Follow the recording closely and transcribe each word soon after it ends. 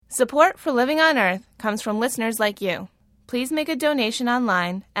Support for Living on Earth comes from listeners like you. Please make a donation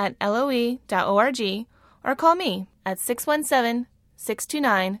online at loe.org or call me at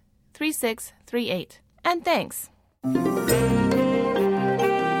 617-629-3638. And thanks.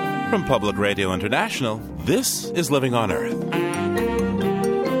 From Public Radio International, this is Living on Earth.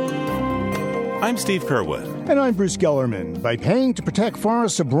 I'm Steve Curwood. And I'm Bruce Gellerman. By paying to protect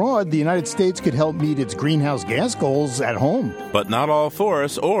forests abroad, the United States could help meet its greenhouse gas goals at home. But not all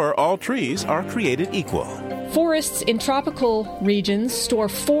forests or all trees are created equal. Forests in tropical regions store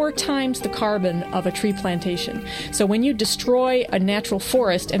 4 times the carbon of a tree plantation. So when you destroy a natural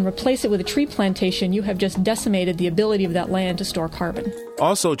forest and replace it with a tree plantation, you have just decimated the ability of that land to store carbon.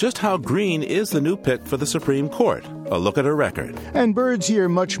 Also, just how green is the new pick for the Supreme Court? A look at her record. And birds hear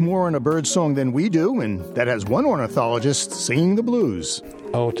much more in a bird song than we do, and that has one ornithologist singing the blues.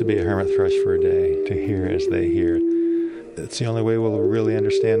 Oh, to be a hermit thrush for a day, to hear as they hear. It's the only way we'll really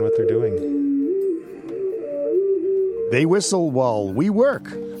understand what they're doing. They whistle while we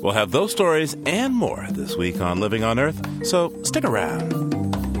work. We'll have those stories and more this week on Living on Earth, so stick around.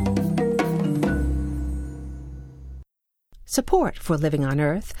 Support for Living on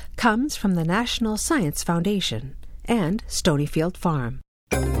Earth comes from the National Science Foundation and Stonyfield Farm.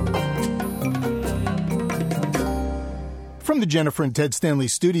 From the Jennifer and Ted Stanley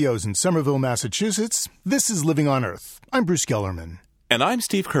Studios in Somerville, Massachusetts, this is Living on Earth. I'm Bruce Gellerman. And I'm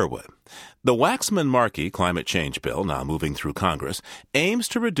Steve Curwood. The Waxman-Markey climate change bill, now moving through Congress, aims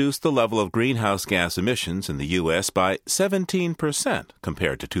to reduce the level of greenhouse gas emissions in the U.S. by 17%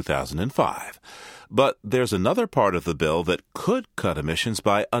 compared to 2005. But there's another part of the bill that could cut emissions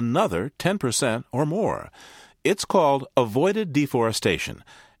by another 10% or more. It's called avoided deforestation,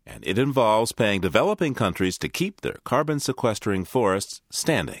 and it involves paying developing countries to keep their carbon-sequestering forests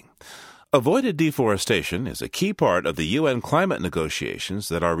standing. Avoided deforestation is a key part of the UN climate negotiations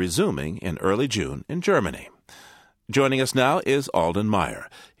that are resuming in early June in Germany. Joining us now is Alden Meyer.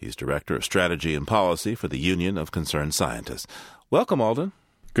 He's Director of Strategy and Policy for the Union of Concerned Scientists. Welcome, Alden.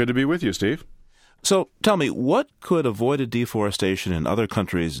 Good to be with you, Steve. So tell me, what could avoided deforestation in other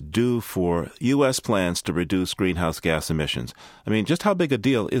countries do for U.S. plans to reduce greenhouse gas emissions? I mean, just how big a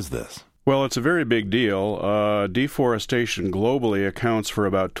deal is this? Well, it's a very big deal. Deforestation globally accounts for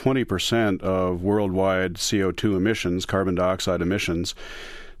about 20% of worldwide CO2 emissions, carbon dioxide emissions.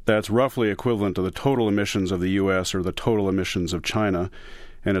 That's roughly equivalent to the total emissions of the U.S. or the total emissions of China,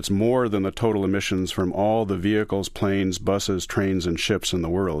 and it's more than the total emissions from all the vehicles, planes, buses, trains, and ships in the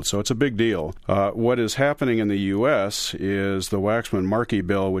world. So it's a big deal. What is happening in the U.S. is the Waxman-Markey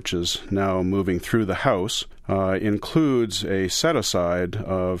bill, which is now moving through the House, includes a set-aside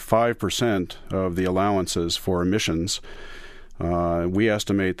of 5% of the allowances for emissions. We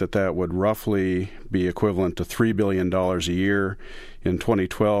estimate that would roughly be equivalent to $3 billion a year in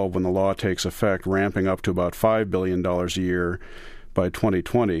 2012 when the law takes effect, ramping up to about $5 billion a year by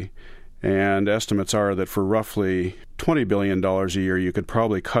 2020. And estimates are that for roughly $20 billion a year, you could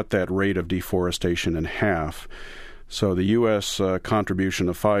probably cut that rate of deforestation in half. So the U.S. Contribution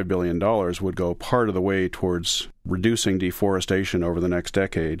of $5 billion would go part of the way towards reducing deforestation over the next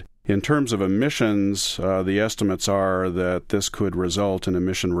decade. In terms of emissions, the estimates are that this could result in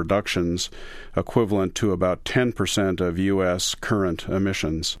emission reductions equivalent to about 10% of U.S. current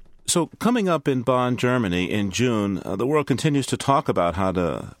emissions. So coming up in Bonn, Germany in June, the world continues to talk about how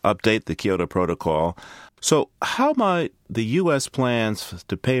to update the Kyoto Protocol. So how might the U.S. plans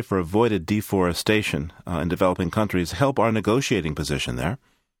to pay for avoided deforestation in developing countries help our negotiating position there?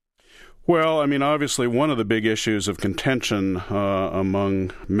 Well, I mean, obviously one of the big issues of contention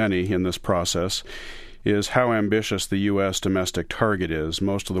among many in this process is how ambitious the U.S. domestic target is.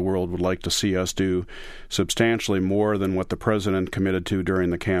 Most of the world would like to see us do substantially more than what the president committed to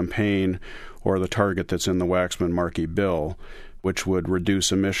during the campaign or the target that's in the Waxman-Markey bill, which would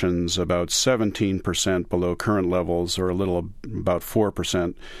reduce emissions about 17% below current levels, or about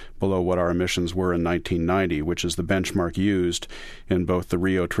 4% below what our emissions were in 1990, which is the benchmark used in both the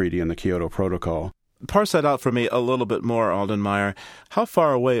Rio Treaty and the Kyoto Protocol. Parse that out for me a little bit more, Alden Meyer. How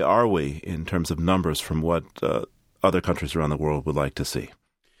far away are we in terms of numbers from what other countries around the world would like to see?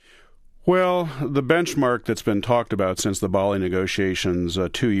 Well, the benchmark that's been talked about since the Bali negotiations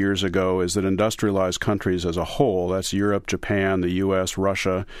 2 years ago is that industrialized countries as a whole, that's Europe, Japan, the U.S.,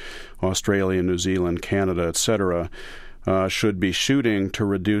 Russia, Australia, New Zealand, Canada, etc., should be shooting to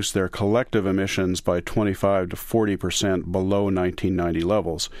reduce their collective emissions by 25 to 40% below 1990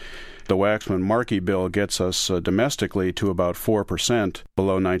 levels. The Waxman-Markey bill gets us domestically to about 4%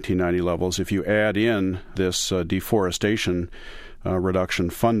 below 1990 levels. If you add in this deforestation reduction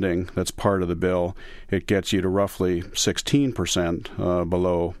funding that's part of the bill, it gets you to roughly 16%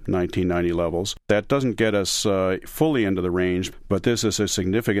 below 1990 levels. That doesn't get us fully into the range, but this is a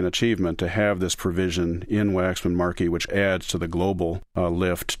significant achievement to have this provision in Waxman-Markey, which adds to the global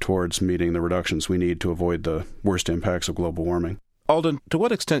lift towards meeting the reductions we need to avoid the worst impacts of global warming. Alden, to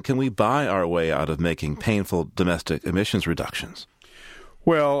what extent can we buy our way out of making painful domestic emissions reductions?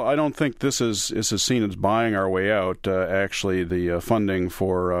 Well, I don't think this is seen as buying our way out. Actually, the funding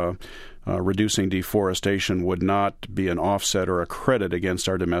for reducing deforestation would not be an offset or a credit against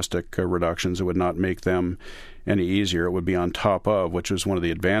our domestic reductions. It would not make them any easier. It would be on top of, which is one of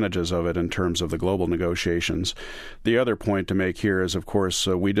the advantages of it in terms of the global negotiations. The other point to make here is, of course,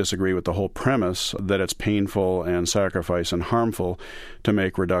 we disagree with the whole premise that it's painful and sacrifice and harmful to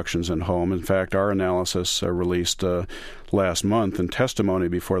make reductions in home. In fact, our analysis released last month in testimony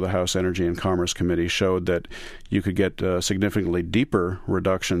before the House Energy and Commerce Committee showed that you could get significantly deeper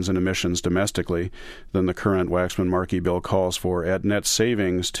reductions in emissions domestically than the current Waxman-Markey bill calls for, at net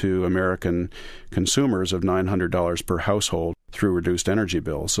savings to American consumers of $900 per household through reduced energy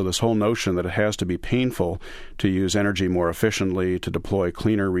bills. So this whole notion that it has to be painful to use energy more efficiently, to deploy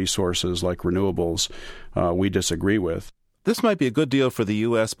cleaner resources like renewables, we disagree with. This might be a good deal for the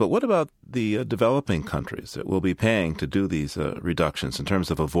U.S., but what about the developing countries that will be paying to do these reductions in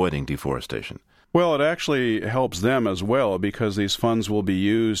terms of avoiding deforestation? Well, it actually helps them as well, because these funds will be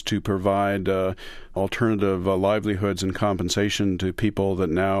used to provide alternative livelihoods and compensation to people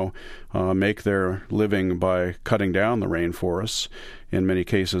that now make their living by cutting down the rainforests. In many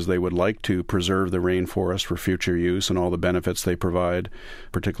cases, they would like to preserve the rainforest for future use and all the benefits they provide,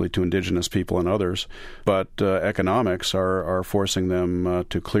 particularly to indigenous people and others. But economics are forcing them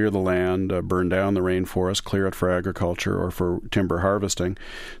to clear the land, burn down the rainforest, clear it for agriculture or for timber harvesting.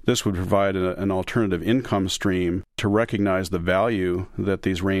 This would provide an alternative income stream to recognize the value that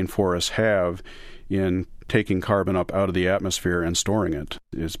these rainforests have in taking carbon up out of the atmosphere and storing it.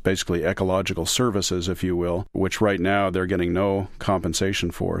 It's basically ecological services, if you will, which right now they're getting no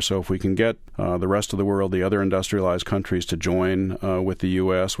compensation for. So if we can get the rest of the world, the other industrialized countries, to join with the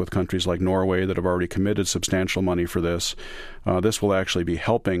U.S., with countries like Norway that have already committed substantial money for this, this will actually be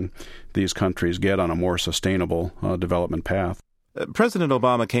helping these countries get on a more sustainable development path. President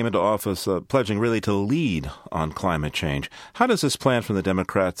Obama came into office pledging really to lead on climate change. How does this plan from the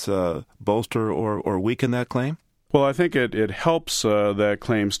Democrats bolster or weaken that claim? Well, I think it helps that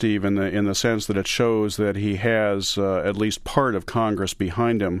claim, Steve, in the sense that it shows that he has at least part of Congress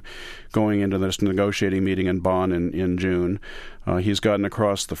behind him going into this negotiating meeting in Bonn in June. He's gotten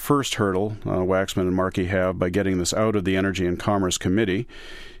across the first hurdle, Waxman and Markey have, by getting this out of the Energy and Commerce Committee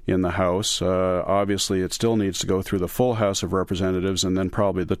in the House. Obviously, it still needs to go through the full House of Representatives, and then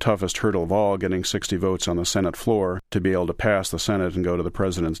probably the toughest hurdle of all, getting 60 votes on the Senate floor to be able to pass the Senate and go to the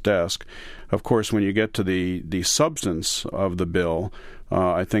President's desk. Of course, when you get to the substance of the bill,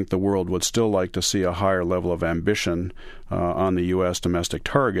 I think the world would still like to see a higher level of ambition on the U.S. domestic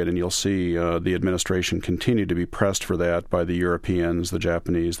target, and you'll see the administration continue to be pressed for that by the Europeans, the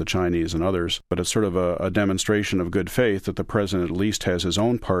Japanese, the Chinese, and others. But it's sort of a demonstration of good faith that the president at least has his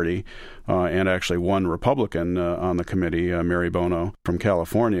own party, and actually one Republican on the committee, Mary Bono from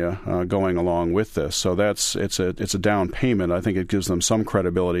California, going along with this. So it's a down payment. I think it gives them some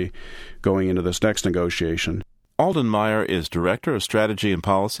credibility going into this next negotiation. Alden Meyer is Director of Strategy and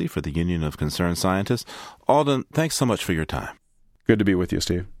Policy for the Union of Concerned Scientists. Alden, thanks so much for your time. Good to be with you,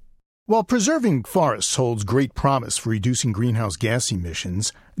 Steve. While preserving forests holds great promise for reducing greenhouse gas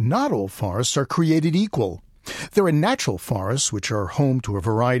emissions, not all forests are created equal. There are natural forests, which are home to a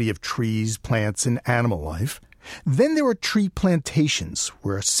variety of trees, plants, and animal life. Then there are tree plantations,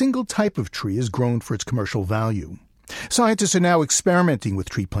 where a single type of tree is grown for its commercial value. Scientists are now experimenting with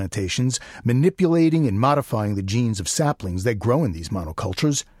tree plantations, manipulating and modifying the genes of saplings that grow in these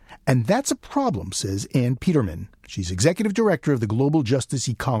monocultures. And that's a problem, says Ann Peterman. She's executive director of the Global Justice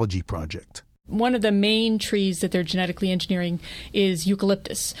Ecology Project. One of the main trees that they're genetically engineering is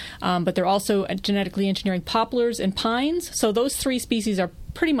eucalyptus, but they're also genetically engineering poplars and pines. So those three species are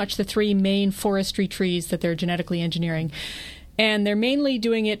pretty much the three main forestry trees that they're genetically engineering. And they're mainly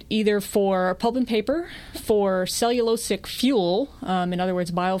doing it either for pulp and paper, for cellulosic fuel, in other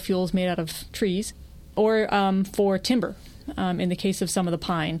words, biofuels made out of trees, or for timber, in the case of some of the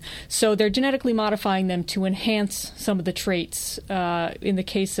pine. So they're genetically modifying them to enhance some of the traits. In the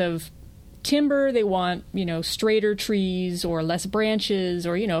case of timber, they want, straighter trees or less branches,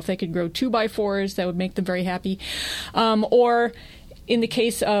 or, if they could grow 2x4s, that would make them very happy. Or in the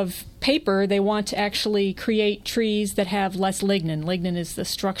case of paper, they want to actually create trees that have less lignin. Lignin is the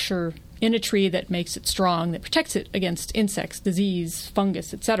structure in a tree that makes it strong, that protects it against insects, disease,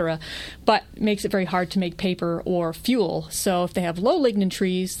 fungus, etc., but makes it very hard to make paper or fuel. So if they have low lignin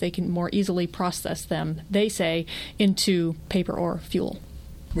trees, they can more easily process them, they say, into paper or fuel.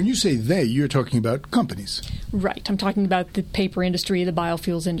 When you say they, you're talking about companies. Right. I'm talking about the paper industry, the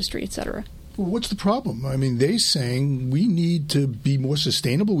biofuels industry, etc. Well, what's the problem? I mean, they're saying we need to be more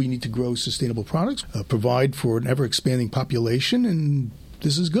sustainable. We need to grow sustainable products, provide for an ever-expanding population, and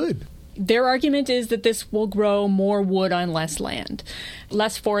this is good. Their argument is that this will grow more wood on less land.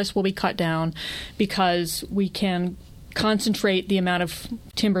 Less forest will be cut down because we can concentrate the amount of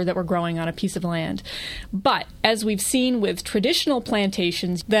timber that we're growing on a piece of land. But as we've seen with traditional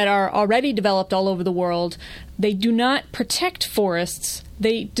plantations that are already developed all over the world, they do not protect forests,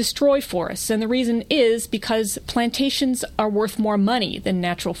 they destroy forests. And the reason is because plantations are worth more money than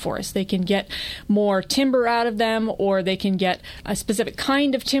natural forests. They can get more timber out of them, or they can get a specific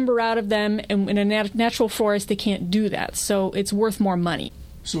kind of timber out of them. And in a natural forest, they can't do that. So it's worth more money.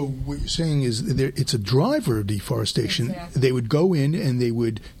 So what you're saying is it's a driver of deforestation. Exactly. They would go in and they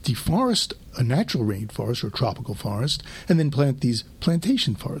would deforest a natural rainforest or tropical forest and then plant these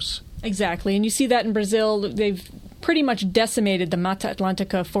plantation forests. Exactly. And you see that in Brazil. They've pretty much decimated the Mata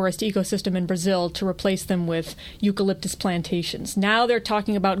Atlântica forest ecosystem in Brazil to replace them with eucalyptus plantations. Now they're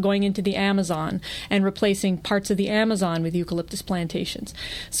talking about going into the Amazon and replacing parts of the Amazon with eucalyptus plantations.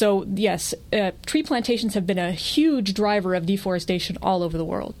 So, yes, tree plantations have been a huge driver of deforestation all over the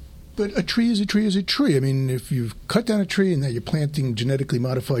world. But a tree is a tree is a tree. I mean, if you've cut down a tree and now you're planting genetically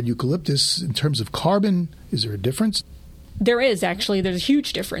modified eucalyptus, in terms of carbon, is there a difference? There is, actually. There's a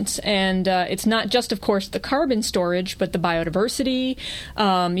huge difference. And it's not just, of course, the carbon storage, but the biodiversity,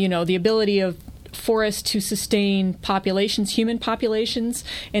 the ability of forests to sustain populations, human populations,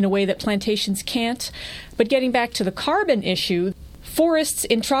 in a way that plantations can't. But getting back to the carbon issue, forests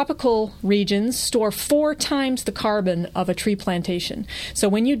in tropical regions store 4 times the carbon of a tree plantation. So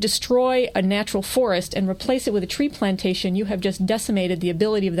when you destroy a natural forest and replace it with a tree plantation, you have just decimated the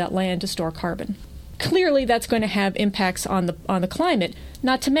ability of that land to store carbon. Clearly, that's going to have impacts on the climate,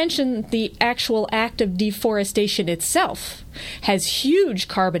 not to mention the actual act of deforestation itself has huge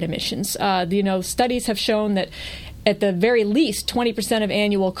carbon emissions. Studies have shown that at the very least, 20% of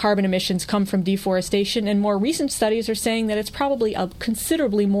annual carbon emissions come from deforestation, and more recent studies are saying that it's probably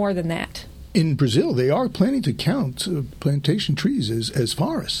considerably more than that. In Brazil, they are planning to count plantation trees as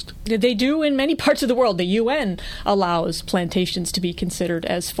forest. They do in many parts of the world. The UN allows plantations to be considered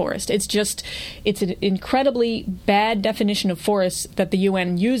as forest. It's an incredibly bad definition of forest that the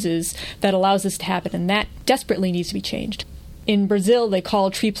UN uses that allows this to happen, and that desperately needs to be changed. In Brazil, they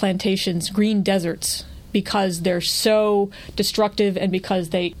call tree plantations green deserts because they're so destructive and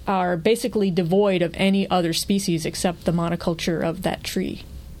because they are basically devoid of any other species except the monoculture of that tree.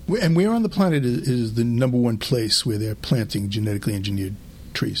 And where on the planet is the number one place where they're planting genetically engineered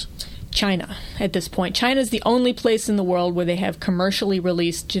trees? China, at this point. China is the only place in the world where they have commercially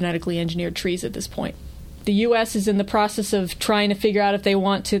released genetically engineered trees at this point. The U.S. is in the process of trying to figure out if they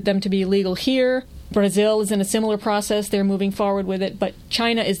want them to be legal here. Brazil is in a similar process. They're moving forward with it. But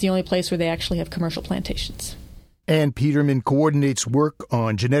China is the only place where they actually have commercial plantations. Ann Peterman coordinates work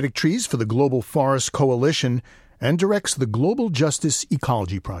on genetic trees for the Global Forest Coalition and directs the Global Justice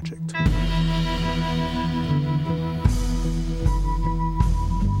Ecology Project.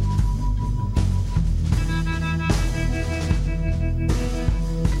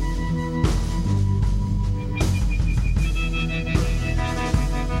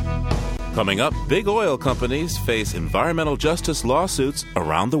 Coming up, big oil companies face environmental justice lawsuits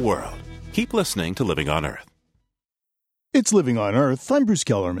around the world. Keep listening to Living on Earth. It's Living on Earth. I'm Bruce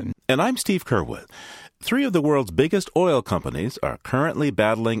Kellerman. And I'm Steve Kerwood. 3 of the world's biggest oil companies are currently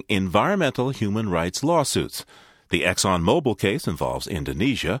battling environmental human rights lawsuits. The ExxonMobil case involves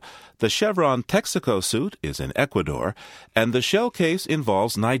Indonesia, the Chevron Texaco suit is in Ecuador, and the Shell case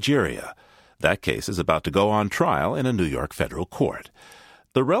involves Nigeria. That case is about to go on trial in a New York federal court.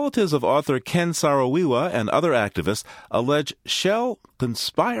 The relatives of author Ken Saro-Wiwa and other activists allege Shell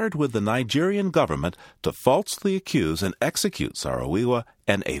conspired with the Nigerian government to falsely accuse and execute Saro-Wiwa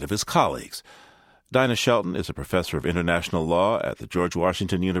and 8 of his colleagues. Dinah Shelton is a professor of international law at the George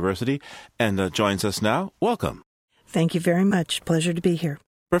Washington University and joins us now. Welcome. Thank you very much. Pleasure to be here.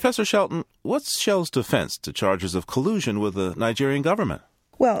 Professor Shelton, what's Shell's defense to charges of collusion with the Nigerian government?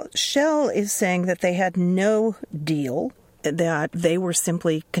 Well, Shell is saying that they had no deal that they were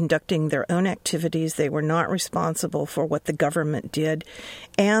simply conducting their own activities. They were not responsible for what the government did,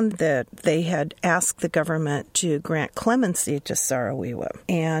 and that they had asked the government to grant clemency to Saro-Wiwa.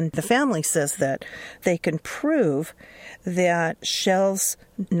 And the family says that they can prove that Shell's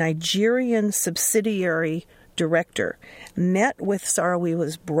Nigerian subsidiary director met with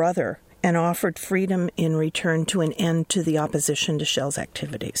Saro-Wiwa's brother and offered freedom in return to an end to the opposition to Shell's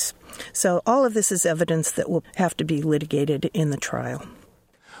activities. So all of this is evidence that will have to be litigated in the trial.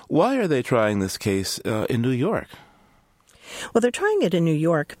 Why are they trying this case in New York? Well, they're trying it in New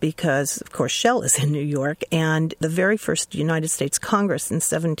York because, of course, Shell is in New York, and the very first United States Congress in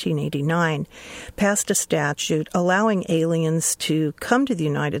 1789 passed a statute allowing aliens to come to the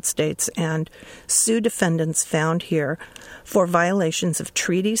United States and sue defendants found here for violations of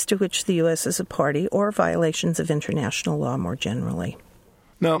treaties to which the U.S. is a party or violations of international law more generally.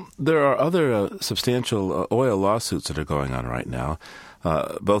 Now, there are other substantial oil lawsuits that are going on right now.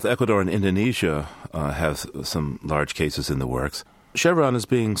 Both Ecuador and Indonesia have some large cases in the works. Chevron is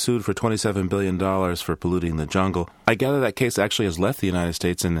being sued for $27 billion for polluting the jungle. I gather that case actually has left the United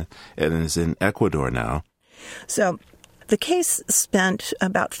States and is in Ecuador now. So the case spent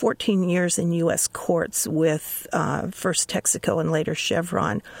about 14 years in U.S. courts with first Texaco and later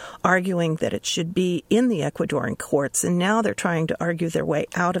Chevron arguing that it should be in the Ecuadorian courts, and now they're trying to argue their way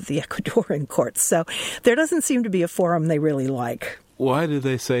out of the Ecuadorian courts. So there doesn't seem to be a forum they really like. Why do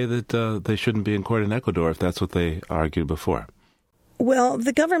they say that they shouldn't be in court in Ecuador if that's what they argued before? Well,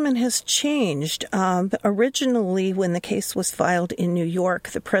 the government has changed. Originally, when the case was filed in New York,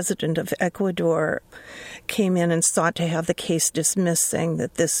 the president of Ecuador came in and sought to have the case dismissed, saying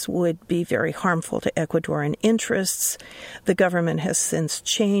that this would be very harmful to Ecuadorian interests. The government has since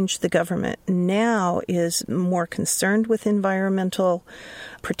changed. The government now is more concerned with environmental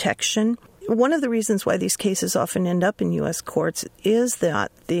protection. One of the reasons why these cases often end up in U.S. courts is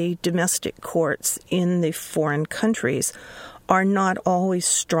that the domestic courts in the foreign countries are not always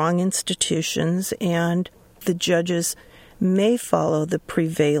strong institutions, and the judges may follow the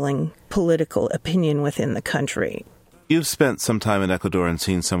prevailing political opinion within the country. You've spent some time in Ecuador and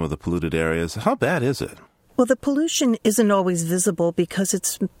seen some of the polluted areas. How bad is it? Well, the pollution isn't always visible because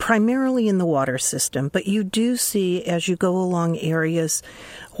it's primarily in the water system, but you do see as you go along areas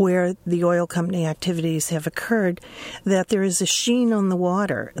where the oil company activities have occurred that there is a sheen on the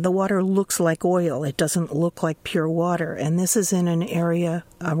water. The water looks like oil. It doesn't look like pure water. And this is in an area,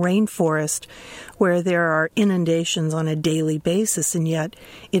 a rainforest, where there are inundations on a daily basis, and yet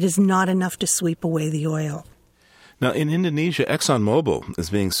it is not enough to sweep away the oil. Now, in Indonesia, ExxonMobil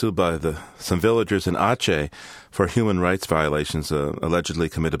is being sued by some villagers in Aceh for human rights violations allegedly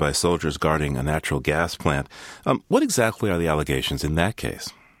committed by soldiers guarding a natural gas plant. What exactly are the allegations in that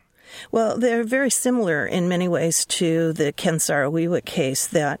case? Well, they're very similar in many ways to the Ken Saro-Wiwa case,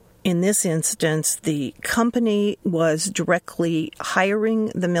 that in this instance, the company was directly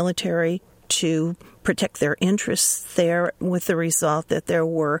hiring the military to protect their interests there, with the result that there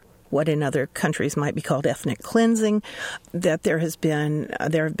were what in other countries might be called ethnic cleansing, that there have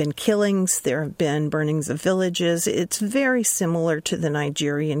been killings, there have been burnings of villages. It's very similar to the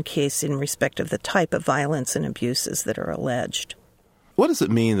Nigerian case in respect of the type of violence and abuses that are alleged. What does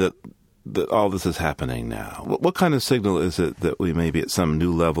it mean that all this is happening now? What kind of signal is it that we may be at some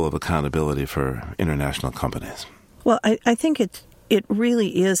new level of accountability for international companies? Well, I think it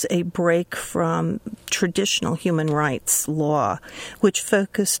really is a break from traditional human rights law, which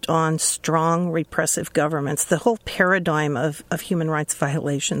focused on strong repressive governments. The whole paradigm of human rights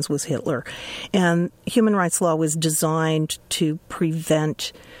violations was Hitler. And human rights law was designed to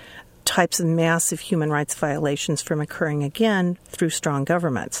prevent types of massive human rights violations from occurring again through strong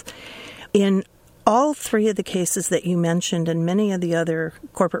governments. In all three of the cases that you mentioned and many of the other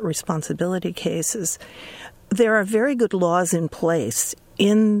corporate responsibility cases, there are very good laws in place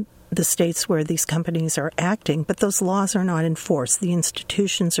in the states where these companies are acting, but those laws are not enforced. The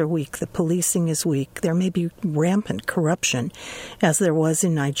institutions are weak. The policing is weak. There may be rampant corruption, as there was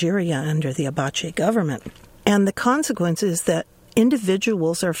in Nigeria under the Abacha government. And the consequence is that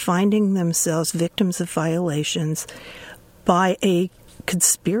individuals are finding themselves victims of violations by a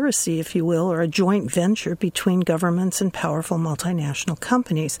conspiracy, if you will, or a joint venture between governments and powerful multinational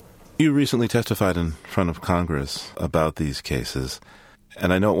companies. You recently testified in front of Congress about these cases,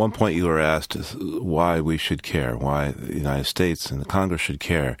 and I know at one point you were asked why we should care, why the United States and the Congress should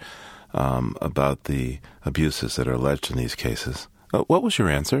care about the abuses that are alleged in these cases. What was your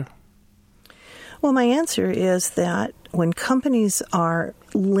answer? Well, my answer is that when companies are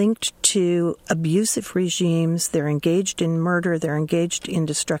linked to abusive regimes. They're engaged in murder. They're engaged in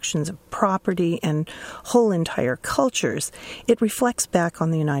destructions of property and whole entire cultures. It reflects back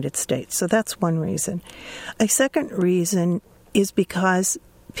on the United States. So that's one reason. A second reason is because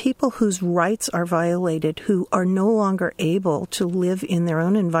people whose rights are violated, who are no longer able to live in their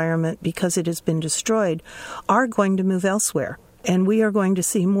own environment because it has been destroyed, are going to move elsewhere. And we are going to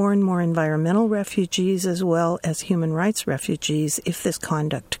see more and more environmental refugees as well as human rights refugees if this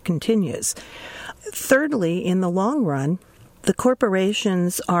conduct continues. Thirdly, in the long run, the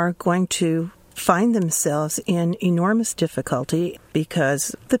corporations are going to find themselves in enormous difficulty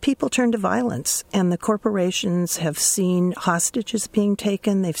because the people turn to violence, and the corporations have seen hostages being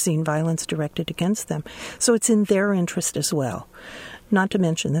taken. They've seen violence directed against them. So it's in their interest as well, not to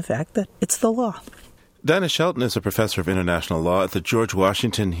mention the fact that it's the law. Dinah Shelton is a professor of international law at the George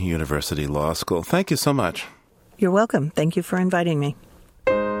Washington University Law School. Thank you so much. You're welcome. Thank you for inviting me.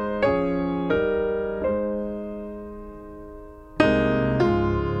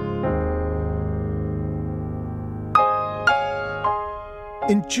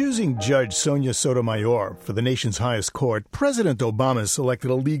 In choosing Judge Sonia Sotomayor for the nation's highest court, President Obama selected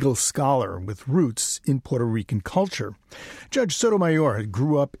a legal scholar with roots in Puerto Rican culture. Judge Sotomayor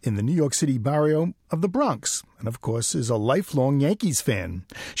grew up in the New York City barrio of the Bronx and, of course, is a lifelong Yankees fan.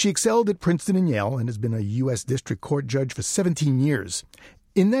 She excelled at Princeton and Yale and has been a U.S. District Court judge for 17 years.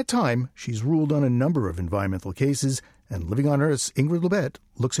 In that time, she's ruled on a number of environmental cases, and Living on Earth's Ingrid Lubet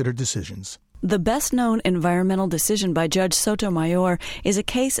looks at her decisions. The best-known environmental decision by Judge Sotomayor is a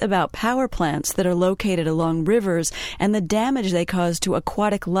case about power plants that are located along rivers and the damage they cause to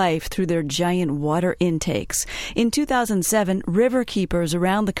aquatic life through their giant water intakes. In 2007, river keepers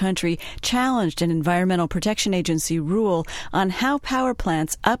around the country challenged an Environmental Protection Agency rule on how power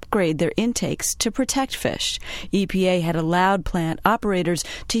plants upgrade their intakes to protect fish. EPA had allowed plant operators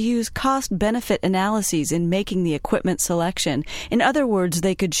to use cost-benefit analyses in making the equipment selection. In other words,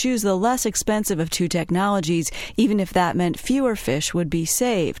 they could choose the less expensive of two technologies, even if that meant fewer fish would be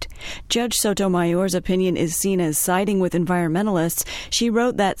saved. Judge Sotomayor's opinion is seen as siding with environmentalists. She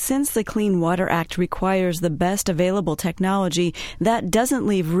wrote that since the Clean Water Act requires the best available technology, that doesn't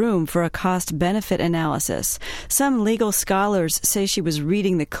leave room for a cost-benefit analysis. Some legal scholars say she was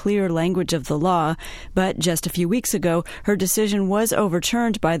reading the clear language of the law, but just a few weeks ago, her decision was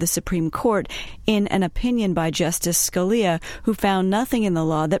overturned by the Supreme Court in an opinion by Justice Scalia, who found nothing in the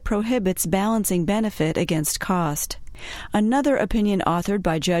law that prohibits balancing benefit against cost. Another opinion authored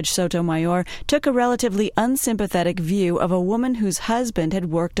by Judge Sotomayor took a relatively unsympathetic view of a woman whose husband had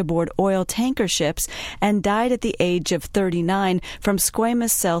worked aboard oil tanker ships and died at the age of 39 from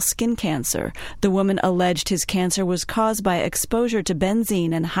squamous cell skin cancer. The woman alleged his cancer was caused by exposure to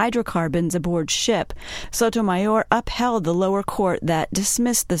benzene and hydrocarbons aboard ship. Sotomayor upheld the lower court that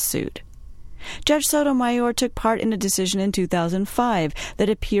dismissed the suit. Judge Sotomayor took part in a decision in 2005 that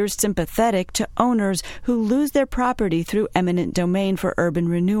appears sympathetic to owners who lose their property through eminent domain for urban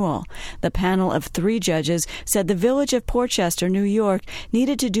renewal. The panel of 3 judges said the village of Portchester, New York,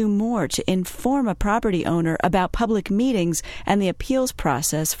 needed to do more to inform a property owner about public meetings and the appeals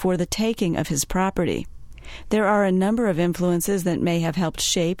process for the taking of his property. There are a number of influences that may have helped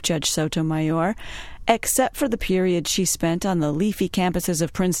shape Judge Sotomayor. Except for the period she spent on the leafy campuses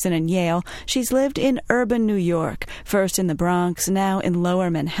of Princeton and Yale, she's lived in urban New York, first in the Bronx, now in Lower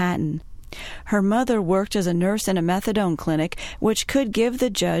Manhattan. Her mother worked as a nurse in a methadone clinic, which could give the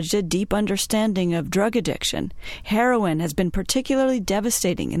judge a deep understanding of drug addiction. Heroin has been particularly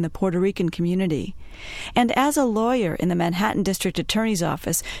devastating in the Puerto Rican community. And as a lawyer in the Manhattan District Attorney's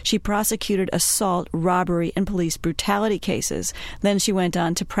Office, she prosecuted assault, robbery, and police brutality cases. Then she went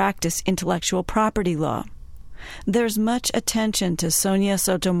on to practice intellectual property law. There's much attention to Sonia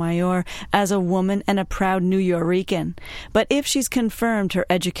Sotomayor as a woman and a proud New Yorican. But if she's confirmed, her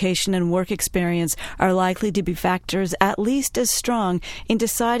education and work experience are likely to be factors at least as strong in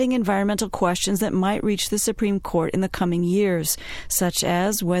deciding environmental questions that might reach the Supreme Court in the coming years, such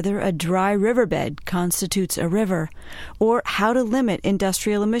as whether a dry riverbed constitutes a river, or how to limit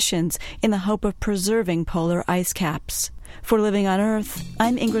industrial emissions in the hope of preserving polar ice caps. For Living on Earth,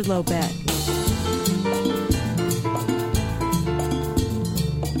 I'm Ingrid Lobet.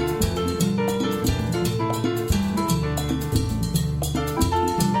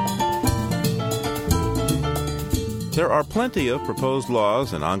 There are plenty of proposed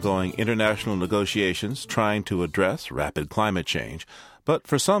laws and ongoing international negotiations trying to address rapid climate change. But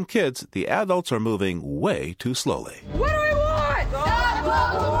for some kids, the adults are moving way too slowly. What do we want? Stop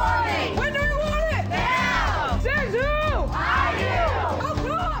global warming! When do we want it? Now! Says who? I do! Oh,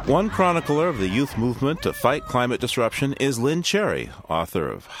 God! One chronicler of the youth movement to fight climate disruption is Lynn Cherry, author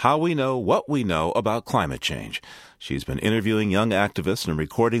of How We Know What We Know About Climate Change. She's been interviewing young activists and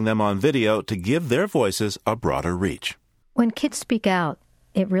recording them on video to give their voices a broader reach. When kids speak out,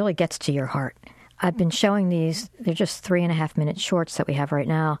 it really gets to your heart. I've been showing these, they're just 3.5-minute shorts that we have right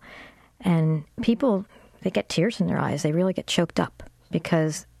now, and people, they get tears in their eyes. They really get choked up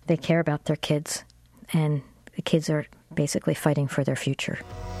because they care about their kids, and the kids are basically fighting for their future.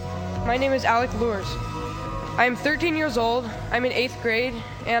 My name is Alec Lures. I am 13 years old, I'm in 8th grade,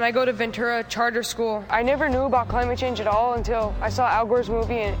 and I go to Ventura Charter School. I never knew about climate change at all until I saw Al Gore's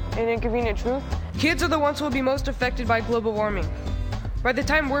movie, An Inconvenient Truth. Kids are the ones who will be most affected by global warming. By the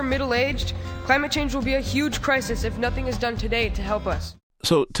time we're middle-aged, climate change will be a huge crisis if nothing is done today to help us.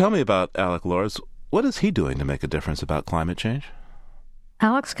 So tell me about Alec Lures. What is he doing to make a difference about climate change?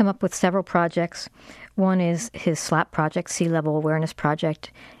 Alec's come up with several projects. One is his SLAP project, Sea Level Awareness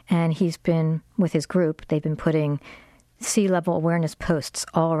Project, and he's been, with his group, they've been putting sea level awareness posts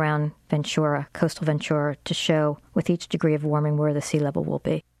all around Ventura, coastal Ventura, to show with each degree of warming where the sea level will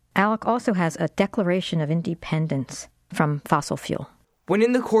be. Alec also has a declaration of independence from fossil fuel. When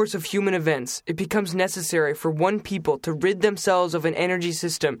in the course of human events, it becomes necessary for one people to rid themselves of an energy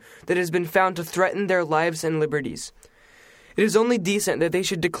system that has been found to threaten their lives and liberties, it is only decent that they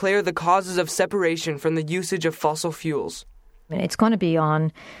should declare the causes of separation from the usage of fossil fuels. It's going to be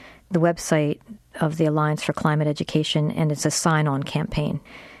on the website of the Alliance for Climate Education, and it's a sign-on campaign.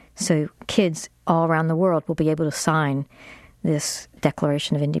 So kids all around the world will be able to sign this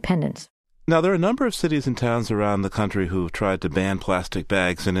Declaration of Independence. Now, there are a number of cities and towns around the country who've tried to ban plastic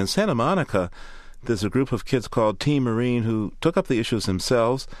bags, and in Santa Monica, there's a group of kids called Team Marine who took up the issues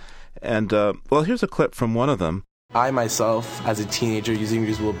themselves. And, here's a clip from one of them. I myself, as a teenager using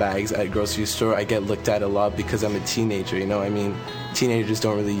reusable bags at grocery store, I get looked at a lot because I'm a teenager, I mean, teenagers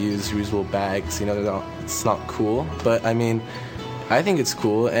don't really use reusable bags, it's not cool. But, I mean, I think it's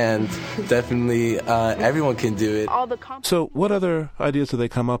cool, and definitely everyone can do it. So what other ideas do they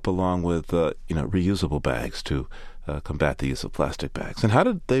come up along with, reusable bags to combat the use of plastic bags? And how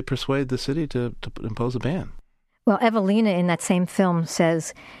did they persuade the city to impose a ban? Well, Evelina in that same film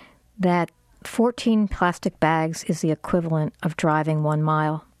says that 14 plastic bags is the equivalent of driving 1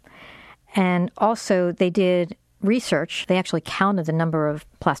 mile. And also they did research. They actually counted the number of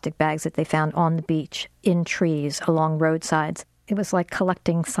plastic bags that they found on the beach, in trees, along roadsides. It was like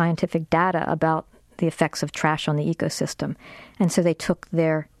collecting scientific data about the effects of trash on the ecosystem. And so they took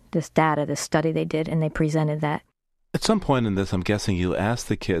this data, this study they did, and they presented that. At some point in this, I'm guessing you asked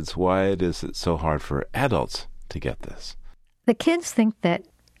the kids why it is so hard for adults to get this. The kids think that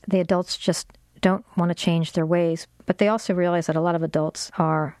the adults just don't want to change their ways, but they also realize that a lot of adults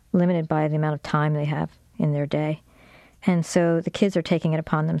are limited by the amount of time they have in their day. And so the kids are taking it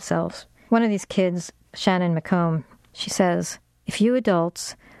upon themselves. One of these kids, Shannon McComb, she says, if you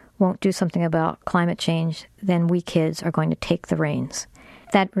adults won't do something about climate change, then we kids are going to take the reins.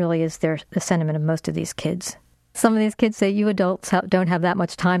 That really is the sentiment of most of these kids. Some of these kids say, you adults don't have that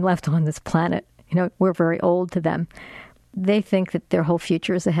much time left on this planet. We're very old to them. They think that their whole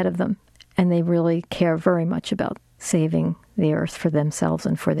future is ahead of them, and they really care very much about saving the earth for themselves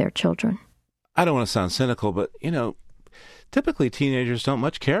and for their children. I don't want to sound cynical, but, typically teenagers don't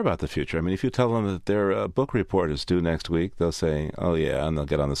much care about the future. I mean, if you tell them that their book report is due next week, they'll say, oh, yeah, and they'll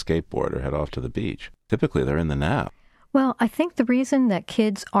get on the skateboard or head off to the beach. Typically, they're in the now. Well, I think the reason that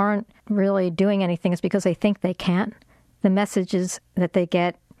kids aren't really doing anything is because they think they can't. The messages that they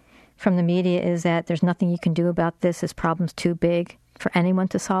get from the media is that there's nothing you can do about this problem's too big for anyone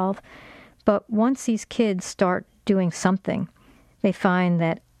to solve. But once these kids start doing something, they find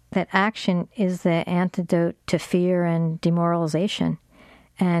that action is the antidote to fear and demoralization.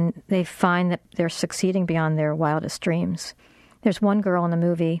 And they find that they're succeeding beyond their wildest dreams. There's one girl in the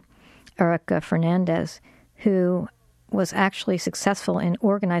movie, Erica Fernandez, who was actually successful in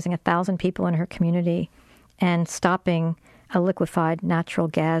organizing 1,000 people in her community and stopping a liquefied natural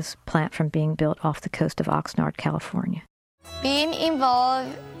gas plant from being built off the coast of Oxnard, California. Being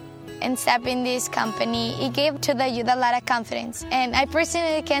involved and stepping this company, it gave to the youth a lot of confidence. And I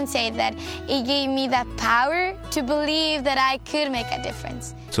personally can say that it gave me that power to believe that I could make a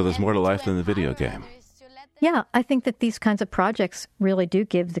difference. So there's more to life than the video game. Yeah, I think that these kinds of projects really do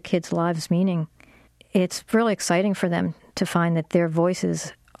give the kids' lives meaning. It's really exciting for them to find that their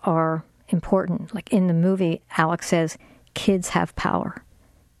voices are important. Like in the movie, Alex says, kids have power.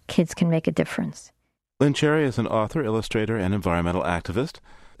 Kids can make a difference. Lynn Cherry is an author, illustrator, and environmental activist.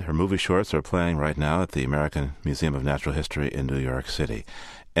 Her movie shorts are playing right now at the American Museum of Natural History in New York City.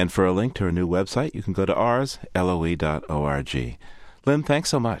 And for a link to her new website, you can go to ours, loe.org. Lynn, thanks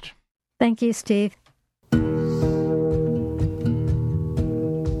so much. Thank you, Steve.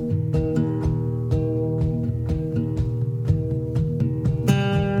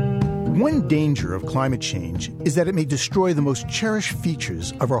 One danger of climate change is that it may destroy the most cherished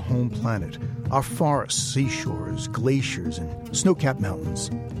features of our home planet, our forests, seashores, glaciers, and snow-capped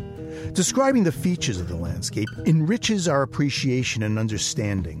mountains. Describing the features of the landscape enriches our appreciation and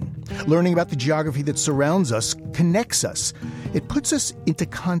understanding. Learning about the geography that surrounds us connects us. It puts us into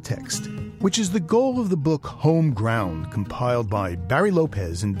context, which is the goal of the book Home Ground, compiled by Barry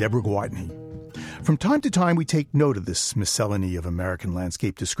Lopez and Deborah Gwatney. From time to time, we take note of this miscellany of American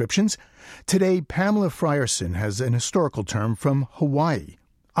landscape descriptions. Today, Pamela Frierson has an historical term from Hawaii,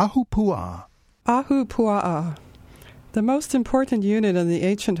 ahupua'a. Ahupua'a. The most important unit in the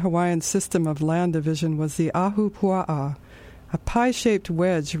ancient Hawaiian system of land division was the ahupua'a, a pie-shaped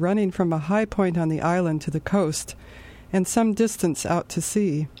wedge running from a high point on the island to the coast and some distance out to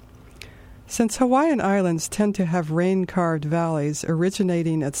sea. Since Hawaiian islands tend to have rain-carved valleys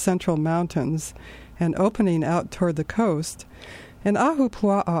originating at central mountains and opening out toward the coast, an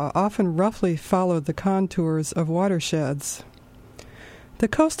ahupua'a often roughly followed the contours of watersheds. The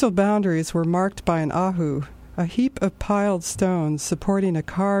coastal boundaries were marked by an ahu, a heap of piled stones supporting a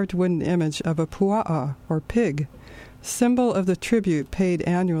carved wooden image of a pua'a, or pig, symbol of the tribute paid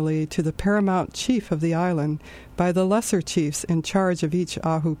annually to the paramount chief of the island by the lesser chiefs in charge of each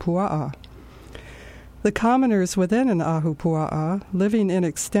ahupua'a. The commoners within an ahupua'a, living in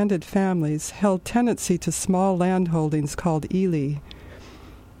extended families, held tenancy to small landholdings called ili.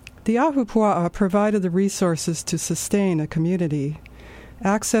 The ahupua'a provided the resources to sustain a community: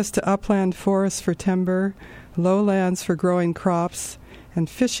 access to upland forests for timber, lowlands for growing crops, and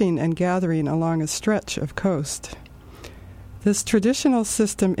fishing and gathering along a stretch of coast. This traditional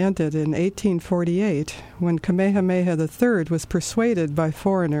system ended in 1848 when Kamehameha III was persuaded by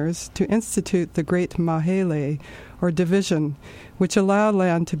foreigners to institute the Great Mahele, or division, which allowed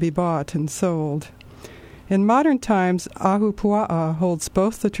land to be bought and sold. In modern times, ahupua'a holds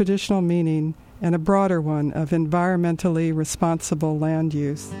both the traditional meaning and a broader one of environmentally responsible land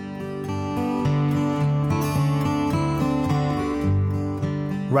use.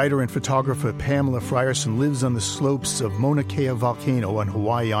 Writer and photographer Pamela Frierson lives on the slopes of Mauna Kea volcano on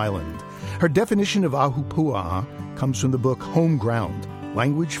Hawaii Island. Her definition of ahupua'a comes from the book Home Ground,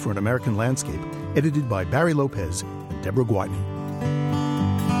 Language for an American Landscape, edited by Barry Lopez and Deborah Gwatney.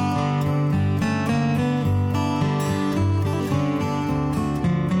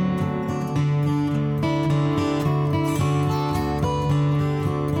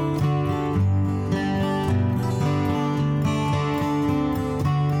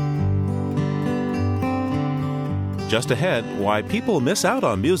 Just ahead, why people miss out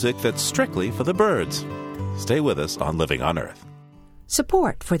on music that's strictly for the birds. Stay with us on Living on Earth.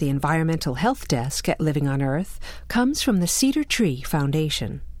 Support for the Environmental Health Desk at Living on Earth comes from the Cedar Tree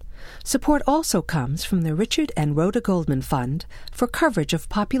Foundation. Support also comes from the Richard and Rhoda Goldman Fund for coverage of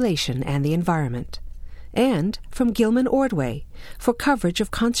population and the environment, and from Gilman Ordway for coverage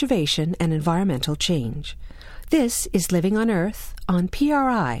of conservation and environmental change. This is Living on Earth on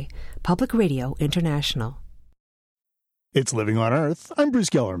PRI, Public Radio International. It's Living on Earth. I'm Bruce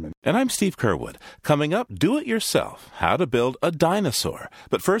Gellerman. And I'm Steve Curwood. Coming up, do-it-yourself, how to build a dinosaur.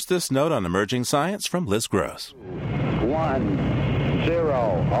 But first, this note on emerging science from Liz Gross. 1,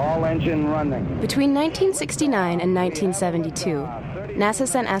 0, all engine running. Between 1969 and 1972, NASA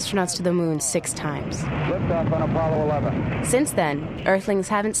sent astronauts to the moon 6 times. Liftoff on Apollo 11. Since then, Earthlings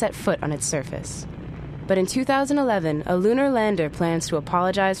haven't set foot on its surface. But in 2011, a lunar lander plans to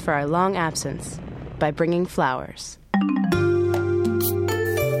apologize for our long absence by bringing flowers.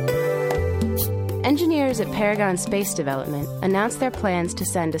 Engineers at Paragon Space Development announced their plans to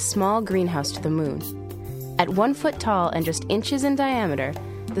send a small greenhouse to the moon. At 1 foot tall and just inches in diameter,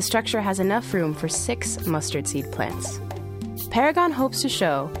 the structure has enough room for 6 mustard seed plants. Paragon hopes to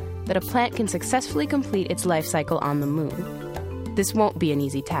show that a plant can successfully complete its life cycle on the moon. This won't be an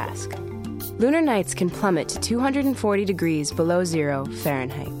easy task. Lunar nights can plummet to 240 degrees below 0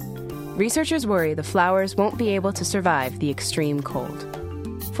 Fahrenheit. Researchers worry the flowers won't be able to survive the extreme cold.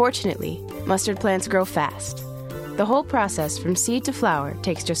 Fortunately, mustard plants grow fast. The whole process from seed to flower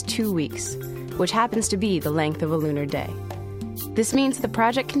takes just 2 weeks, which happens to be the length of a lunar day. This means the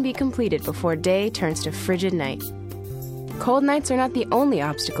project can be completed before day turns to frigid night. Cold nights are not the only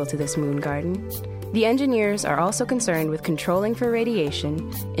obstacle to this moon garden. The engineers are also concerned with controlling for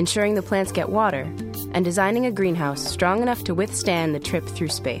radiation, ensuring the plants get water, and designing a greenhouse strong enough to withstand the trip through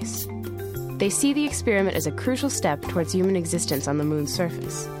space. They see the experiment as a crucial step towards human existence on the moon's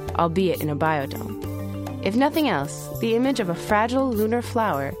surface, albeit in a biodome. If nothing else, the image of a fragile lunar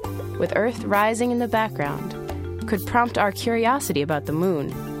flower, with Earth rising in the background, could prompt our curiosity about the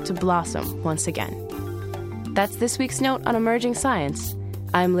moon to blossom once again. That's this week's Note on Emerging Science.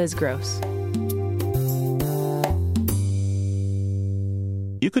 I'm Liz Gross.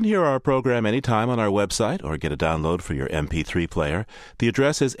 You can hear our program anytime on our website or get a download for your MP3 player. The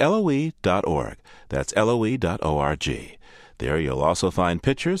address is loe.org. That's loe.org. There you'll also find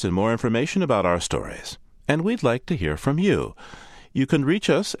pictures and more information about our stories. And we'd like to hear from you. You can reach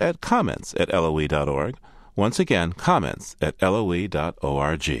us at comments@loe.org. Once again,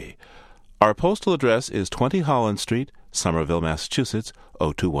 comments@loe.org. Our postal address is 20 Holland Street, Somerville, Massachusetts,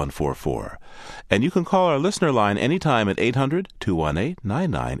 02144. And you can call our listener line anytime at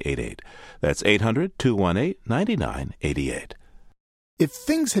 800-218-9988. That's 800-218-9988. If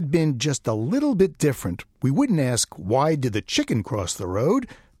things had been just a little bit different, we wouldn't ask, why did the chicken cross the road,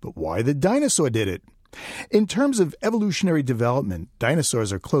 but why the dinosaur did it. In terms of evolutionary development,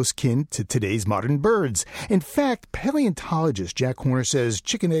 dinosaurs are close kin to today's modern birds. In fact, paleontologist Jack Horner says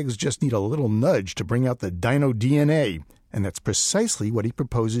chicken eggs just need a little nudge to bring out the dino DNA. And that's precisely what he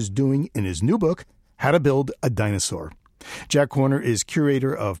proposes doing in his new book, How to Build a Dinosaur. Jack Horner is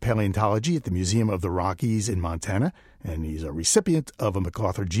curator of paleontology at the Museum of the Rockies in Montana, and he's a recipient of a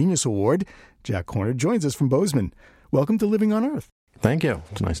MacArthur Genius Award. Jack Horner joins us from Bozeman. Welcome to Living on Earth. Thank you.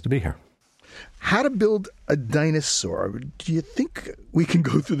 It's nice to be here. How to build a dinosaur. Do you think we can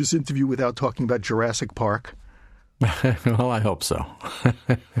go through this interview without talking about Jurassic Park? Well, I hope so.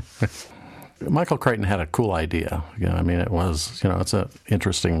 Michael Crichton had a cool idea. It was, it's an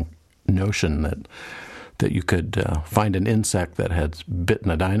interesting notion that you could find an insect that had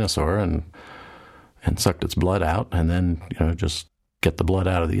bitten a dinosaur and sucked its blood out, and then, just get the blood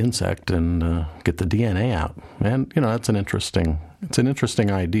out of the insect and get the DNA out. And, it's an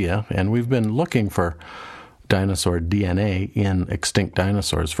interesting idea. And we've been looking for dinosaur DNA in extinct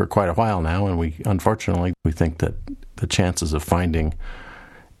dinosaurs for quite a while now. And we think that the chances of finding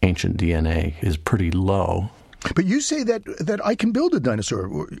ancient DNA is pretty low. But you say that I can build a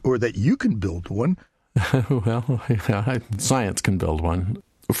dinosaur, or that you can build one. Well, yeah, science can build one.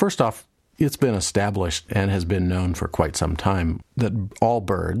 First off, it's been established and has been known for quite some time that all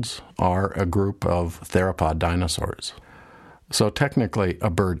birds are a group of theropod dinosaurs. So technically, a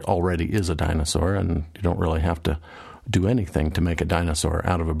bird already is a dinosaur, and you don't really have to do anything to make a dinosaur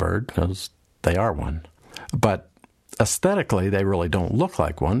out of a bird because they are one. But aesthetically, they really don't look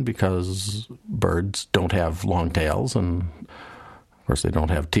like one because birds don't have long tails, and of course they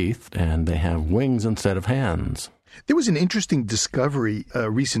don't have teeth, and they have wings instead of hands. There was an interesting discovery, a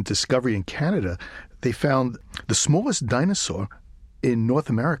recent discovery in Canada. They found the smallest dinosaur in North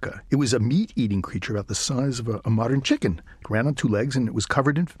America. It was a meat-eating creature about the size of a modern chicken. It ran on two legs, and it was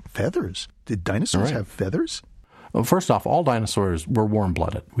covered in feathers. Did dinosaurs have feathers? Well, first off, all dinosaurs were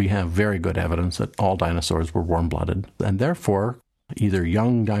warm-blooded. We have very good evidence that all dinosaurs were warm-blooded. And therefore, either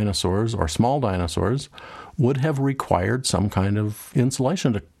young dinosaurs or small dinosaurs would have required some kind of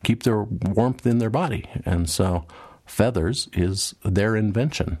insulation to keep their warmth in their body. And so feathers is their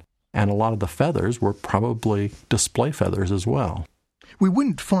invention. And a lot of the feathers were probably display feathers as well. We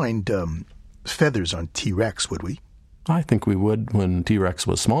wouldn't find feathers on T-Rex, would we? I think we would when T-Rex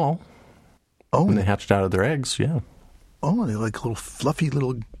was small. Oh. When they hatched out of their eggs, yeah. Oh, they're like little fluffy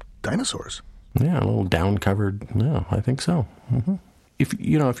little dinosaurs. Yeah, a little down-covered. Yeah, I think so. Mm-hmm.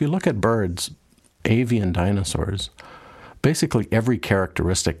 If you look at birds, avian dinosaurs, basically every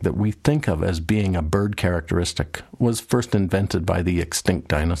characteristic that we think of as being a bird characteristic was first invented by the extinct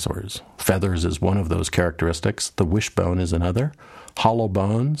dinosaurs. Feathers is one of those characteristics. The wishbone is another. Hollow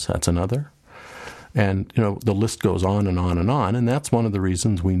bones, that's another. And, the list goes on and on and on. And that's one of the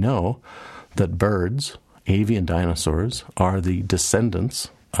reasons we know that birds, avian dinosaurs, are the descendants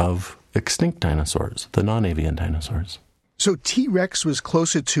of extinct dinosaurs, the non-avian dinosaurs. So T-Rex was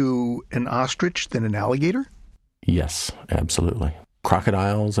closer to an ostrich than an alligator? Yes, absolutely.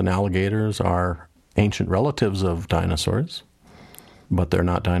 Crocodiles and alligators are ancient relatives of dinosaurs, but they're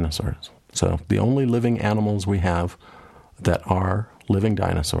not dinosaurs. So the only living animals we have that are living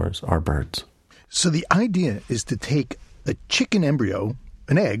dinosaurs are birds. So the idea is to take a chicken embryo,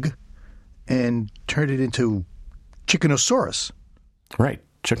 an egg, and turn it into Chickenosaurus. Right,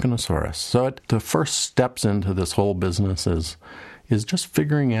 Chickenosaurus. So the first steps into this whole business is just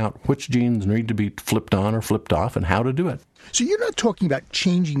figuring out which genes need to be flipped on or flipped off and how to do it. So you're not talking about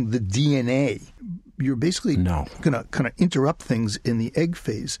changing the DNA. You're basically going to kind of interrupt things in the egg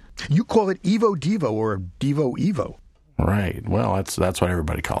phase. You call it Evo-Devo or Devo-Evo. Right. Well, that's what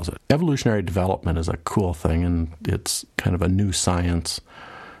everybody calls it. Evolutionary development is a cool thing, and it's kind of a new science.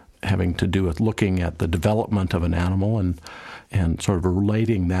 having to do with looking at the development of an animal and sort of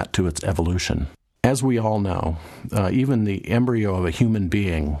relating that to its evolution. As we all know, even the embryo of a human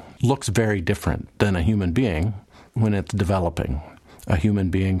being looks very different than a human being when it's developing. A human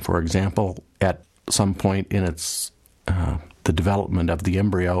being, for example, at some point in its the development of the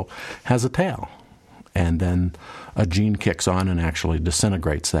embryo, has a tail, and then a gene kicks on and actually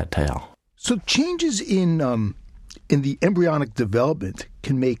disintegrates that tail. So changes in the embryonic development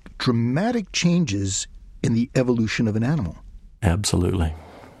can make dramatic changes in the evolution of an animal. Absolutely.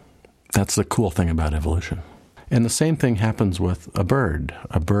 That's the cool thing about evolution. And the same thing happens with a bird.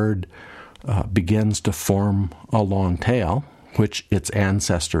 A bird begins to form a long tail, which its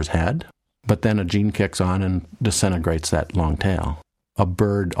ancestors had, but then a gene kicks on and disintegrates that long tail. A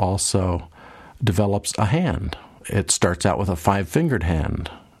bird also develops a hand. It starts out with a 5-fingered hand,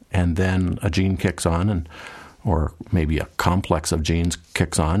 and then a gene kicks on, or maybe a complex of genes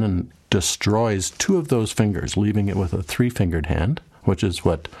kicks on and destroys 2 of those fingers, leaving it with a 3-fingered hand, which is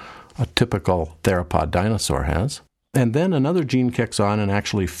what a typical theropod dinosaur has. And then another gene kicks on and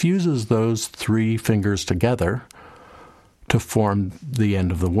actually fuses those 3 fingers together to form the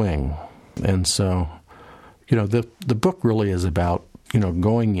end of the wing. And so, the book really is about,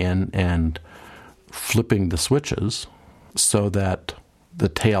 going in and flipping the switches so that the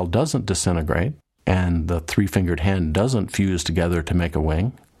tail doesn't disintegrate and the 3-fingered hand doesn't fuse together to make a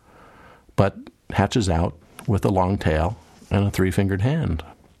wing, but hatches out with a long tail and a 3-fingered hand.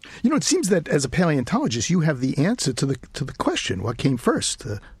 It seems that as a paleontologist, you have the answer to the question: what came first,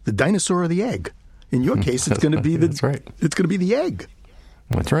 the dinosaur or the egg? In your case, it's going to be That's right. It's going to be the egg.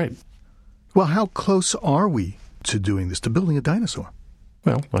 That's right. Well, how close are we to doing this, to building a dinosaur?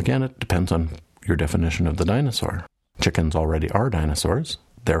 Well, again, it depends on your definition of the dinosaur. Chickens already are dinosaurs,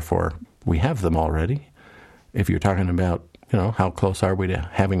 therefore we have them already. If you're talking about, how close are we to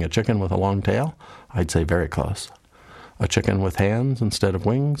having a chicken with a long tail, I'd say very close. A chicken with hands instead of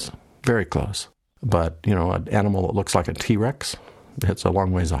wings, very close. But, an animal that looks like a T-Rex, it's a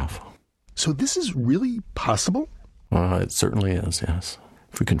long ways off. So this is really possible? It certainly is, yes.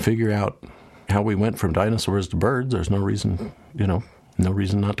 If we can figure out how we went from dinosaurs to birds, there's no reason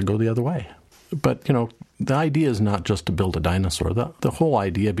not to go the other way. But, the idea is not just to build a dinosaur. The whole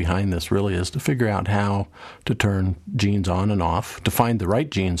idea behind this really is to figure out how to turn genes on and off, to find the right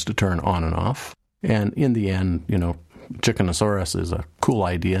genes to turn on and off. And in the end, Chickenosaurus is a cool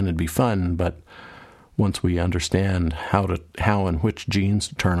idea and it'd be fun, but once we understand how and which genes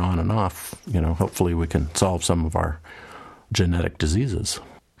to turn on and off, hopefully we can solve some of our genetic diseases.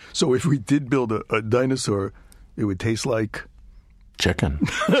 So if we did build a dinosaur, it would taste like chicken.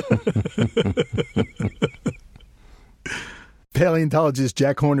 Paleontologist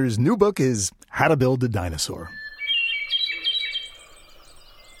Jack Horner's new book is How to Build a Dinosaur.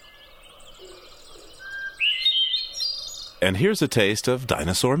 And here's a taste of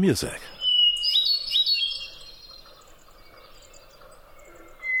dinosaur music.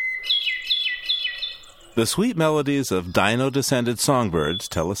 The sweet melodies of dino-descended songbirds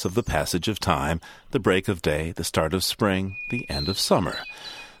tell us of the passage of time, the break of day, the start of spring, the end of summer.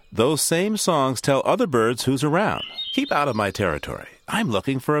 Those same songs tell other birds who's around. Keep out of my territory. I'm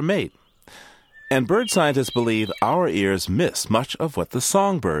looking for a mate. And bird scientists believe our ears miss much of what the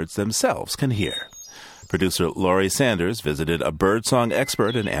songbirds themselves can hear. Producer Laurie Sanders visited a birdsong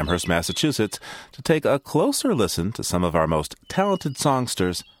expert in Amherst, Massachusetts, to take a closer listen to some of our most talented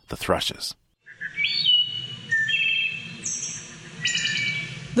songsters, the thrushes.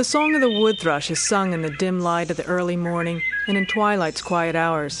 The song of the wood thrush is sung in the dim light of the early morning and in twilight's quiet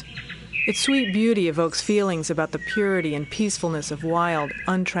hours. Its sweet beauty evokes feelings about the purity and peacefulness of wild,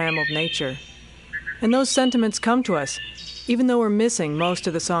 untrammeled nature. And those sentiments come to us, even though we're missing most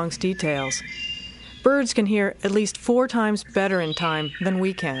of the song's details. Birds can hear at least 4 times better in time than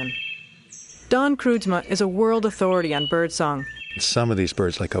we can. Don Kreutzma is a world authority on birdsong. Some of these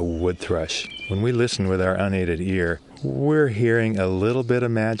birds, like a wood thrush, when we listen with our unaided ear, we're hearing a little bit of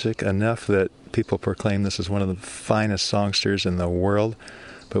magic, enough that people proclaim this is one of the finest songsters in the world.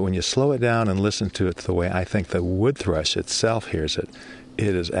 But when you slow it down and listen to it the way I think the wood thrush itself hears it,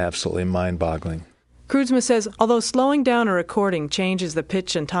 it is absolutely mind-boggling. Kreutzma says, although slowing down a recording changes the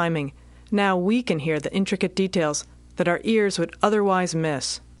pitch and timing, now we can hear the intricate details that our ears would otherwise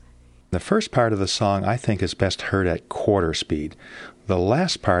miss. The first part of the song, I think, is best heard at quarter speed. The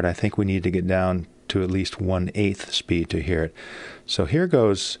last part, I think we need to get down to at least 1/8 speed to hear it. So here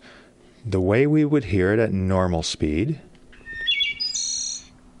goes the way we would hear it at normal speed.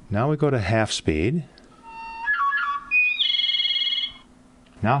 Now we go to half speed.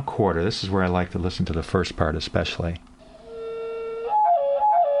 Now quarter. This is where I like to listen to the first part especially.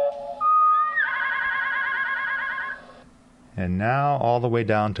 And now all the way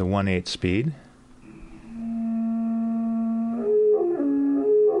down to 1/8 speed.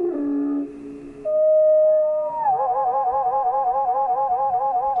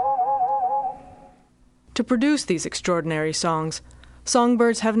 To produce these extraordinary songs,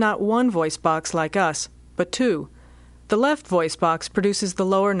 songbirds have not one voice box like us, but two. The left voice box produces the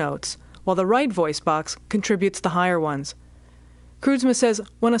lower notes, while the right voice box contributes the higher ones. Kreutzmann says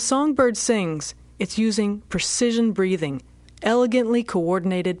when a songbird sings, it's using precision breathing, elegantly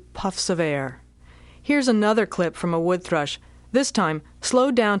coordinated puffs of air. Here's another clip from a wood thrush, this time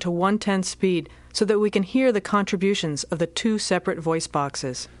slowed down to 1/10 speed so that we can hear the contributions of the two separate voice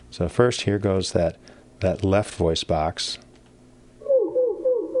boxes. So first here goes that left voice box.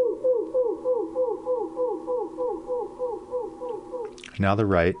 Now the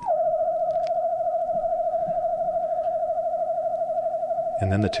right.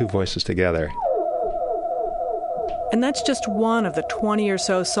 And then the two voices together. And that's just one of the 20 or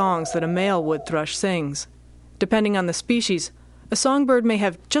so songs that a male wood thrush sings. Depending on the species, a songbird may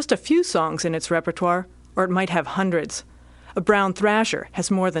have just a few songs in its repertoire, or it might have hundreds. A brown thrasher has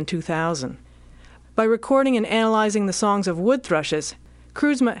more than 2,000. By recording and analyzing the songs of wood thrushes,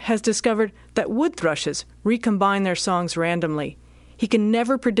 Kreutzmann has discovered that wood thrushes recombine their songs randomly. He can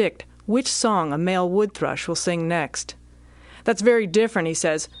never predict which song a male wood thrush will sing next. That's very different, he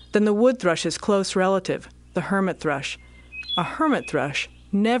says, than the wood thrush's close relative, the hermit thrush. A hermit thrush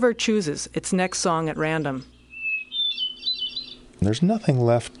never chooses its next song at random. There's nothing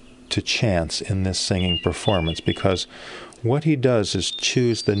left to chance in this singing performance because what he does is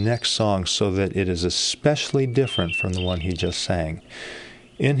choose the next song so that it is especially different from the one he just sang.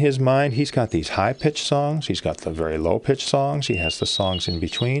 In his mind, he's got these high-pitched songs, he's got the very low-pitched songs, he has the songs in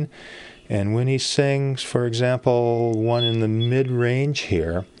between, and when he sings, for example, one in the mid-range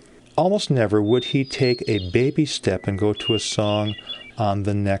here, almost never would he take a baby step and go to a song on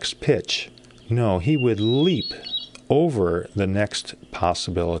the next pitch. No, he would leap over the next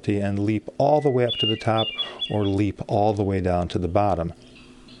possibility and leap all the way up to the top or leap all the way down to the bottom.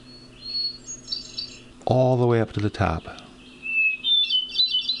 All the way up to the top.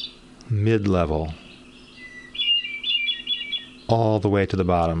 Mid-level. All the way to the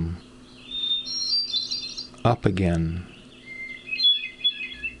bottom. Up again.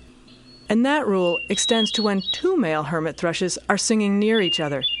 And that rule extends to when two male hermit thrushes are singing near each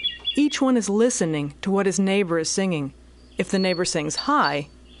other. Each one is listening to what his neighbor is singing. If the neighbor sings high,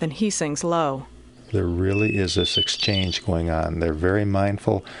 then he sings low. There really is this exchange going on. They're very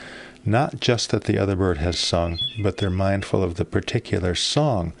mindful, not just that the other bird has sung, but they're mindful of the particular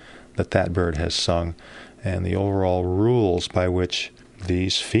song that that bird has sung and the overall rules by which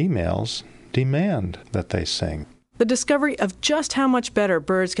these females demand that they sing. The discovery of just how much better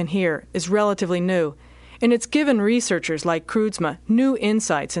birds can hear is relatively new, and it's given researchers like Kreutzmann new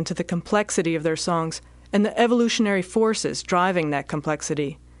insights into the complexity of their songs and the evolutionary forces driving that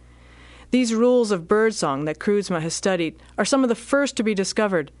complexity. These rules of birdsong that Kreutzmann has studied are some of the first to be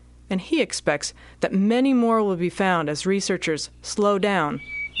discovered, and he expects that many more will be found as researchers slow down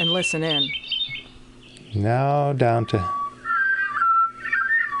and listen in. Now down to...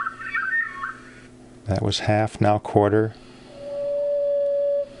 That was half, now quarter.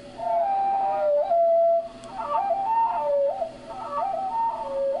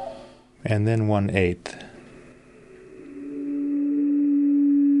 And then 1/8.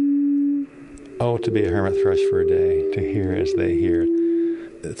 Oh, to be a hermit thrush for a day, to hear as they hear.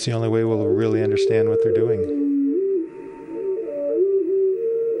 It's the only way we'll really understand what they're doing.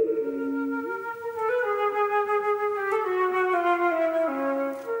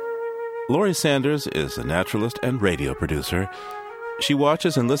 Laurie Sanders is a naturalist and radio producer. She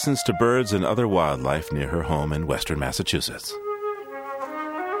watches and listens to birds and other wildlife near her home in western Massachusetts.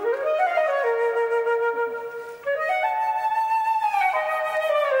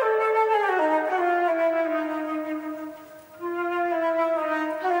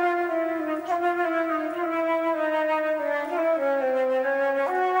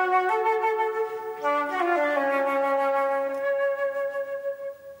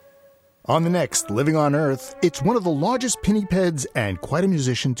 On the next Living on Earth, it's one of the largest pinnipeds and quite a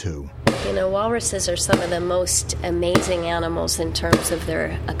musician too. You know, walruses are some of the most amazing animals in terms of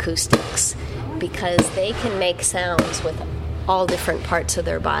their acoustics because they can make sounds with all different parts of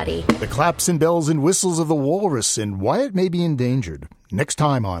their body. The claps and bells and whistles of the walrus and why it may be endangered. Next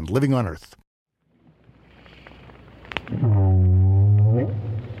time on Living on Earth.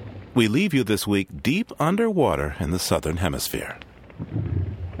 We leave you this week deep underwater in the southern hemisphere.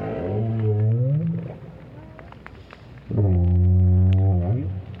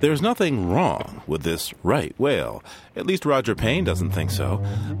 There's nothing wrong with this right whale. At least Roger Payne doesn't think so.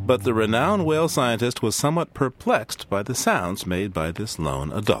 But the renowned whale scientist was somewhat perplexed by the sounds made by this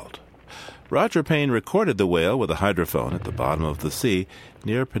lone adult. Roger Payne recorded the whale with a hydrophone at the bottom of the sea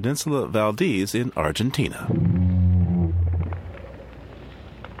near Peninsula Valdez in Argentina.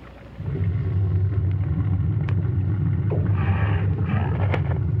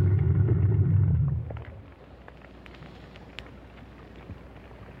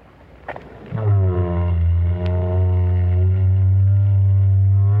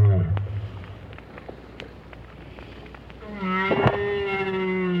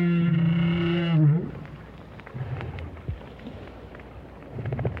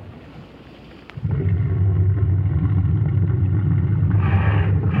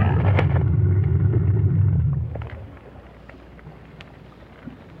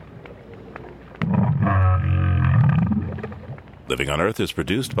 Living on Earth is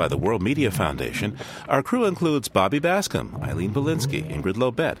produced by the World Media Foundation. Our crew includes Bobby Bascom, Eileen Belinsky, Ingrid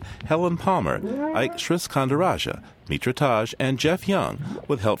Lobet, Helen Palmer, Ike Sriskandarajah, Mitra Taj, and Jeff Young,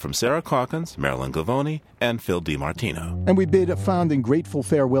 with help from Sarah Calkins, Marilyn Gavoni, and Phil DiMartino. And we bid a fond and grateful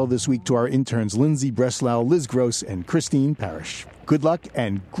farewell this week to our interns Lindsay Breslau, Liz Gross, and Christine Parrish. Good luck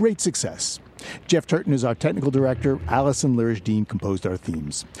and great success. Jeff Turton is our technical director. Allison Lirish-Dean composed our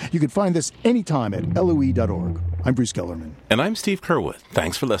themes. You can find this anytime at LOE.org. I'm Bruce Gellerman. And I'm Steve Curwood.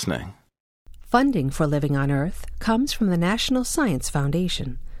 Thanks for listening. Funding for Living on Earth comes from the National Science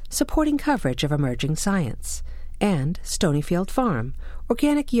Foundation, supporting coverage of emerging science, and Stonyfield Farm,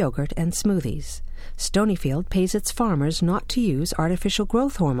 organic yogurt and smoothies. Stonyfield pays its farmers not to use artificial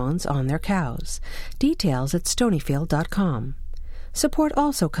growth hormones on their cows. Details at stonyfield.com. Support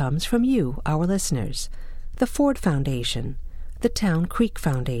also comes from you, our listeners, the Ford Foundation, the Town Creek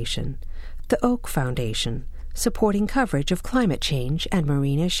Foundation, the Oak Foundation, supporting coverage of climate change and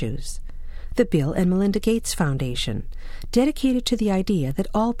marine issues, the Bill and Melinda Gates Foundation, dedicated to the idea that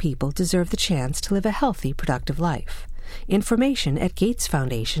all people deserve the chance to live a healthy, productive life. Information at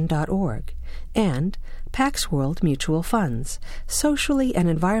gatesfoundation.org, and Pax World Mutual Funds, socially and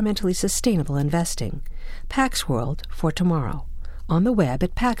environmentally sustainable investing. Pax World for tomorrow. On the web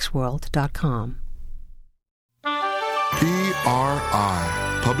at paxworld.com.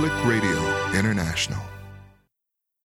 PRI, Public Radio International.